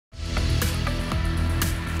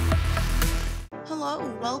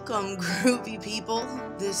Hello, welcome groovy people.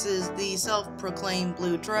 This is the self-proclaimed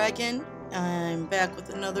Blue Dragon. I'm back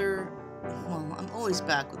with another, well, I'm always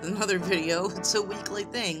back with another video. It's a weekly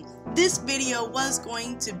thing. This video was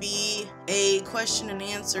going to be a question and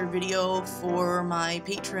answer video for my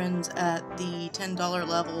patrons at the $10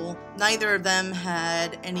 level. Neither of them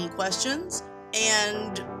had any questions.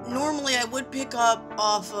 And normally I would pick up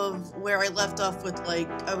off of where I left off with, like,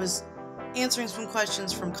 I was answering some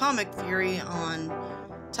questions from Comic Theory on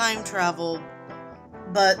time travel,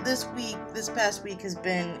 but this past week has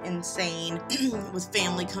been insane with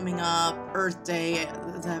family coming up, Earth Day,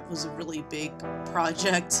 that was a really big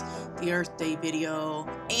project, the Earth Day video,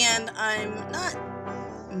 and I'm not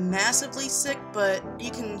massively sick, but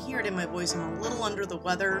you can hear it in my voice, I'm a little under the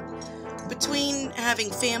weather. Between having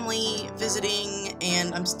family visiting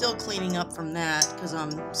and I'm still cleaning up from that because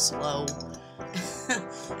I'm slow.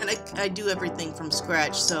 And I do everything from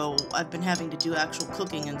scratch, so I've been having to do actual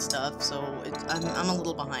cooking and stuff, so I'm a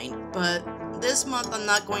little behind. But this month I'm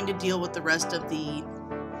not going to deal with the rest of the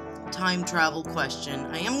time travel question.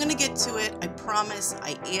 I am going to get to it, I promise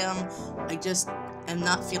I am. I just am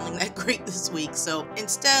not feeling that great this week, so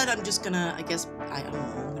instead I'm just gonna, I don't know,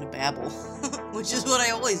 I'm gonna babble. Which is what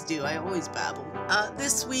I always do, I always babble.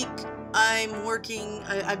 This week I'm working,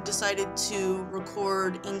 I've decided to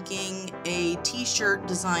record inking a t-shirt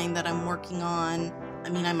design that I'm working on. I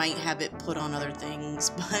mean, I might have it put on other things,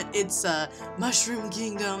 but it's Mushroom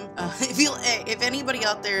Kingdom. If anybody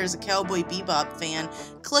out there is a Cowboy Bebop fan,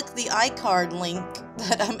 click the iCard link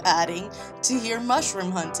that I'm adding to hear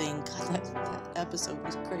mushroom hunting. God, that episode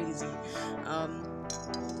was crazy.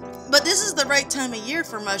 But this is the right time of year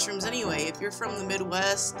for mushrooms anyway, if you're from the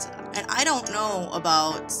Midwest. And I don't know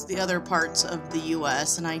about the other parts of the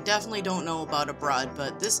US, and I definitely don't know about abroad,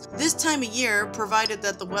 but this time of year, provided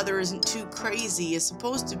that the weather isn't too crazy, is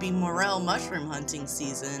supposed to be morel mushroom hunting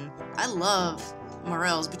season. I love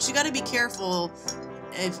morels, but you gotta be careful.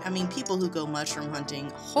 People who go mushroom hunting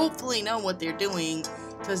hopefully know what they're doing,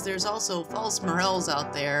 because there's also false morels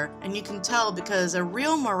out there, and you can tell because a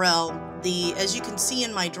real morel, as you can see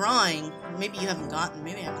in my drawing, maybe I haven't gotten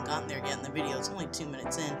there yet in the video, it's only 2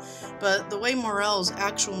 minutes in, but the way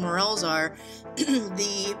actual morels are,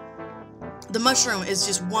 the mushroom is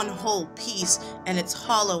just one whole piece, and it's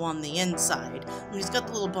hollow on the inside. I mean, it's got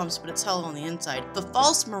the little bumps, but it's hollow on the inside. The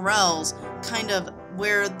false morels, kind of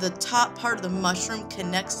where the top part of the mushroom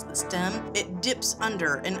connects to the stem, it dips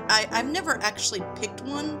under, and I've never actually picked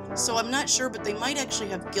one, so I'm not sure, but they might actually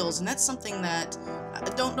have gills, and that's something that,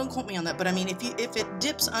 don't quote me on that, but I mean, if it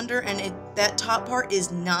dips under and that top part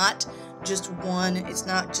is not just it's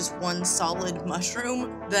not just one solid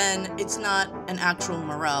mushroom, then it's not an actual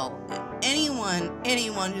morel.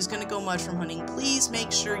 Anyone who's gonna go mushroom hunting, please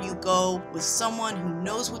make sure you go with someone who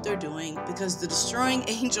knows what they're doing, because the destroying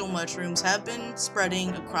angel mushrooms have been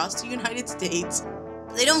spreading across the United States.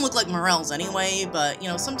 They don't look like morels anyway, but,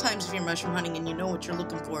 sometimes if you're mushroom hunting and you know what you're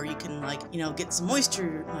looking for, you can, get some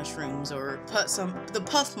moisture mushrooms, or the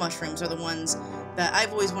puff mushrooms are the ones that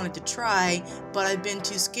I've always wanted to try, but I've been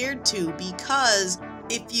too scared to, because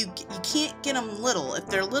if you can't get them little. If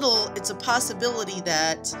they're little, it's a possibility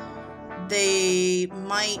that they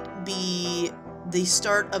might be the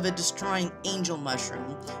start of a destroying angel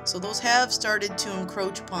mushroom. So those have started to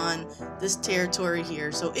encroach upon this territory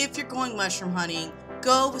here. So if you're going mushroom hunting,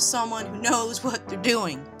 go with someone who knows what they're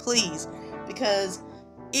doing, please. Because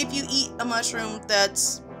if you eat a mushroom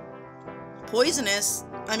that's poisonous,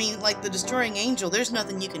 like the destroying angel, there's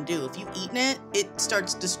nothing you can do. If you've eaten it, it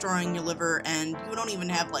starts destroying your liver, and you don't even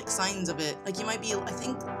have, signs of it. You might be, I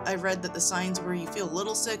think I read that the signs where you feel a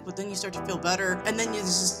little sick, but then you start to feel better, and then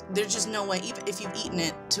there's just no way, even if you've eaten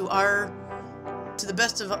it, to the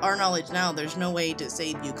best of our knowledge now, there's no way to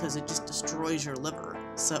save you, because it just destroys your liver.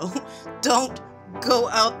 So, don't go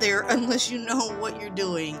out there unless you know what you're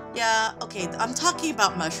doing. Yeah, okay, I'm talking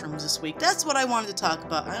about mushrooms this week. That's what I wanted to talk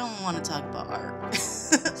about. I don't want to talk about art.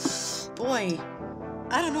 Boy,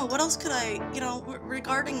 I don't know, what else could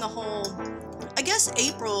regarding the whole, I guess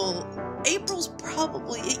April's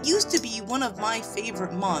probably, it used to be one of my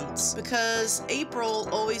favorite months, because April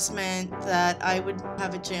always meant that I would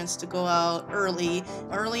have a chance to go out early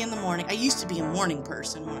in the morning. I used to be a morning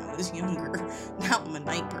person when I was younger. Now I'm a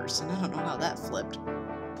night person. I don't know how that flipped.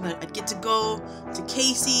 But I'd get to go to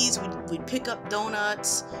Casey's, we'd pick up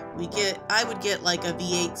donuts, I would get a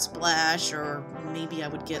V8 Splash, or maybe I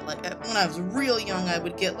would get when I was real young, I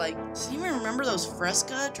would get does anyone remember those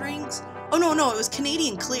Fresca drinks? Oh no, it was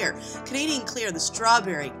Canadian Clear. Canadian Clear, the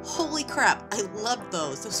strawberry. Holy crap, I loved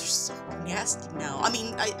those. Those are so nasty now. I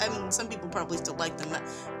mean, some people probably still like them.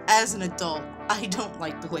 As an adult, I don't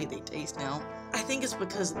like the way they taste now. I think it's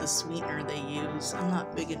because of the sweetener they use. I'm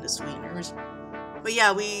not big into sweeteners. But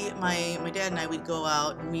yeah, my dad and I, we'd go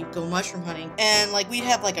out and we'd go mushroom hunting, and like we'd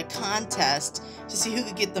have like a contest to see who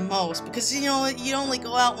could get the most, because you know, you only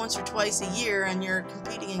go out once or twice a year and you're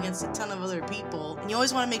competing against a ton of other people, and you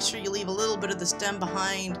always want to make sure you leave a little bit of the stem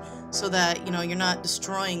behind so that, you know, you're not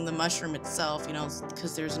destroying the mushroom itself, you know,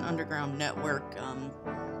 because there's an underground network,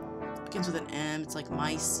 begins with an M, it's like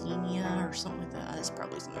mycenia or something like that. That's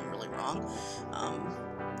probably something really wrong.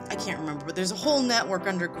 I can't remember, but there's a whole network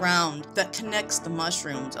underground that connects the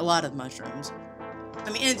mushrooms, a lot of mushrooms. I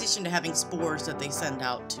mean, in addition to having spores that they send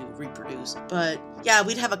out to reproduce. But yeah,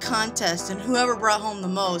 we'd have a contest, and whoever brought home the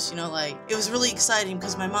most, you know, like, it was really exciting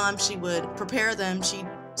because my mom, she would prepare them, she'd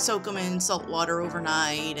soak them in salt water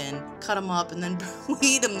overnight and cut them up, and then we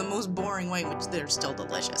eat them the most boring way, which they're still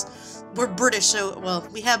delicious. We're British, so, well,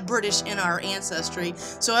 we have British in our ancestry,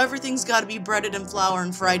 so everything's got to be breaded in flour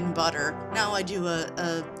and fried in butter. Now I do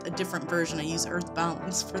a different version. I use Earth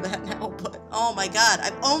Balance for that now, but oh my god,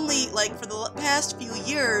 I've only, like, for the past few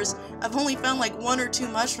years, I've only found like 1 or 2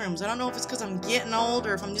 mushrooms. I don't know if it's because I'm getting old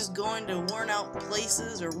or if I'm just going to worn out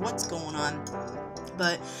places or what's going on.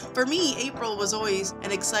 But for me, April was always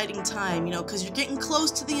an exciting time, you know, because you're getting close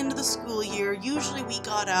to the end of the school year. Usually we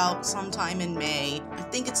got out sometime in May. I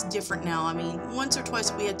think it's different now. I mean, once or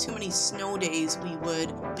twice we had too many snow days we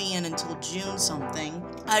would be in until June something.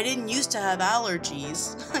 I didn't used to have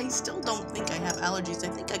allergies. I still don't think I have allergies. I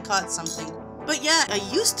think I caught something. But yeah, I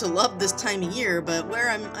used to love this time of year, but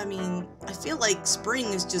I mean, I feel like spring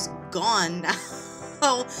is just gone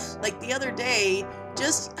now. Like the other day,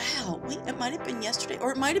 it might have been yesterday,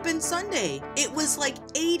 or it might have been Sunday. It was like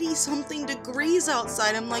 80-something degrees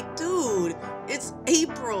outside. I'm like, dude, it's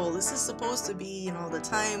April. This is supposed to be, you know, the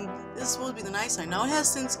time, this is supposed to be the nice time. Now it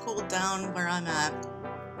has since cooled down where I'm at,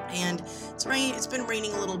 and it's been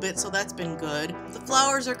raining a little bit, so that's been good. The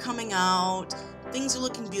flowers are coming out. Things are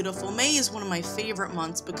looking beautiful. May is one of my favorite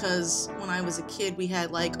months because when I was a kid, we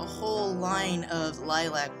had like a whole line of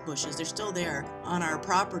lilac bushes. They're still there on our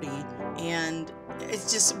property, and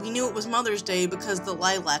it's just, we knew it was Mother's Day because the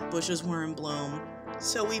lilac bushes were in bloom.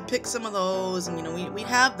 So we picked some of those, and you know, we'd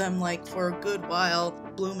have them like for a good while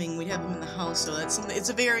blooming. We'd have them in the house, so it's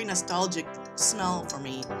a very nostalgic smell for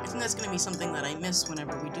me. I think that's going to be something that I miss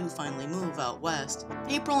whenever we do finally move out west.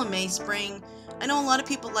 April and May, spring. I know a lot of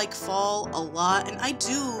people like fall a lot, and I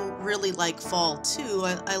do really like fall too.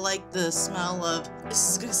 I like the smell of, this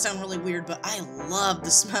is going to sound really weird, but I love the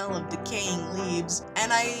smell of decaying leaves.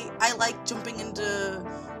 And I like jumping into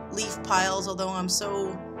leaf piles, although I'm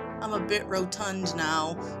a bit rotund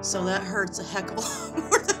now, so that hurts a heck of a lot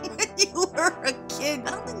more than when you were a kid.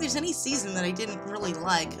 I don't think there's any season that I didn't really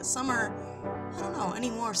like. Summer, I don't know,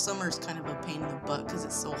 anymore summer's kind of a pain in the butt because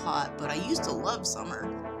it's so hot, but I used to love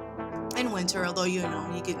summer. And winter, although, you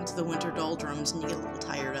know, you get into the winter doldrums and you get a little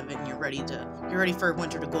tired of it and you're ready for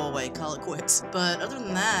winter to go away, call it quits. But other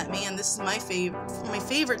than that, man, this is my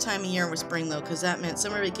favorite time of year was spring, though, because that meant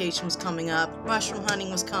summer vacation was coming up, mushroom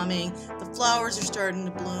hunting was coming, the flowers are starting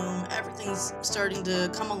to bloom, everything's starting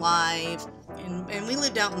to come alive. And we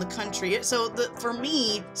lived out in the country, so for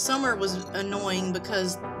me, summer was annoying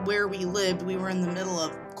because where we lived, we were in the middle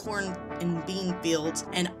of corn and bean fields,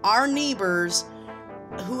 and our neighbors,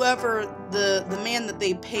 whoever the man that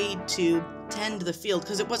they paid to tend the field,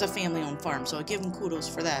 because it was a family-owned farm, so I give them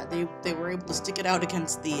kudos for that. They were able to stick it out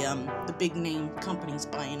against the big name companies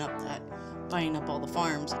buying up all the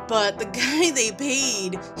farms. But the guy they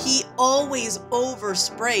paid, he always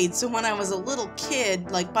oversprayed. So when I was a little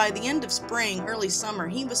kid, like by the end of spring, early summer,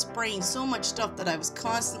 he was spraying so much stuff that I was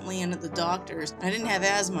constantly in at the doctor's. I didn't have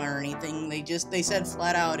asthma or anything. They said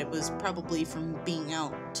flat out it was probably from being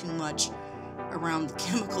out too much around the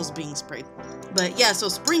chemicals being sprayed. But yeah, so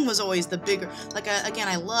spring was always the bigger, like, again,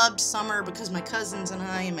 I loved summer because my cousins and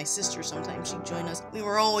I and my sister, sometimes she'd join us, we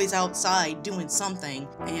were always outside doing something,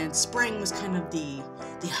 and spring was kind of the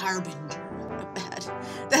harbinger of that.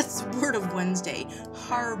 That's the word of Wednesday,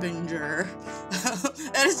 harbinger.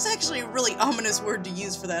 And it's actually a really ominous word to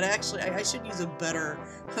use for that. Actually, I should use a better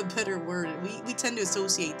word. We tend to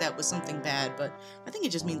associate that with something bad, but I think it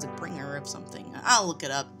just means a bringer of something. I'll look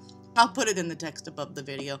it up. I'll put it in the text above the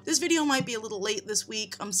video. This video might be a little late this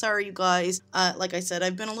week. I'm sorry, you guys. Like I said,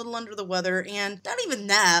 I've been a little under the weather, and not even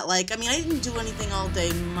that. Like, I mean, I didn't do anything all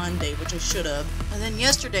day Monday, which I should have. And then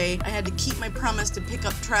yesterday, I had to keep my promise to pick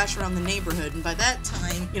up trash around the neighborhood. And by that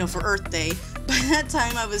time, you know, for Earth Day, by that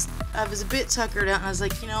time I was a bit tuckered out, and I was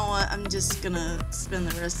like, you know what? I'm just gonna spend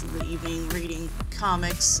the rest of the evening reading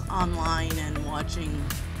comics online and watching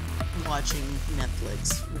watching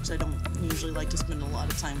Netflix, which I don't usually like to spend a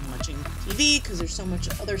lot of time watching TV because there's so much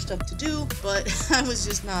other stuff to do, but I was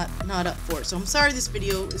just not up for it. So I'm sorry this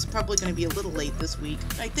video is probably going to be a little late this week.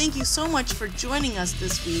 I thank you so much for joining us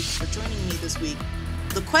this week, for joining me this week.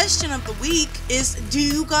 The question of the week is,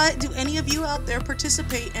 do any of you out there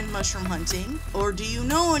participate in mushroom hunting? Or do you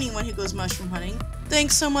know anyone who goes mushroom hunting?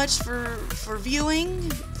 Thanks so much for viewing.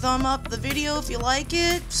 Thumb up the video if you like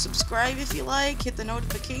it. Subscribe if you like. Hit the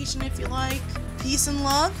notification if you like. Peace and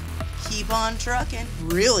love. Keep on trucking.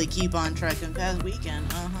 Really keep on trucking past weekend.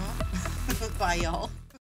 Bye, y'all.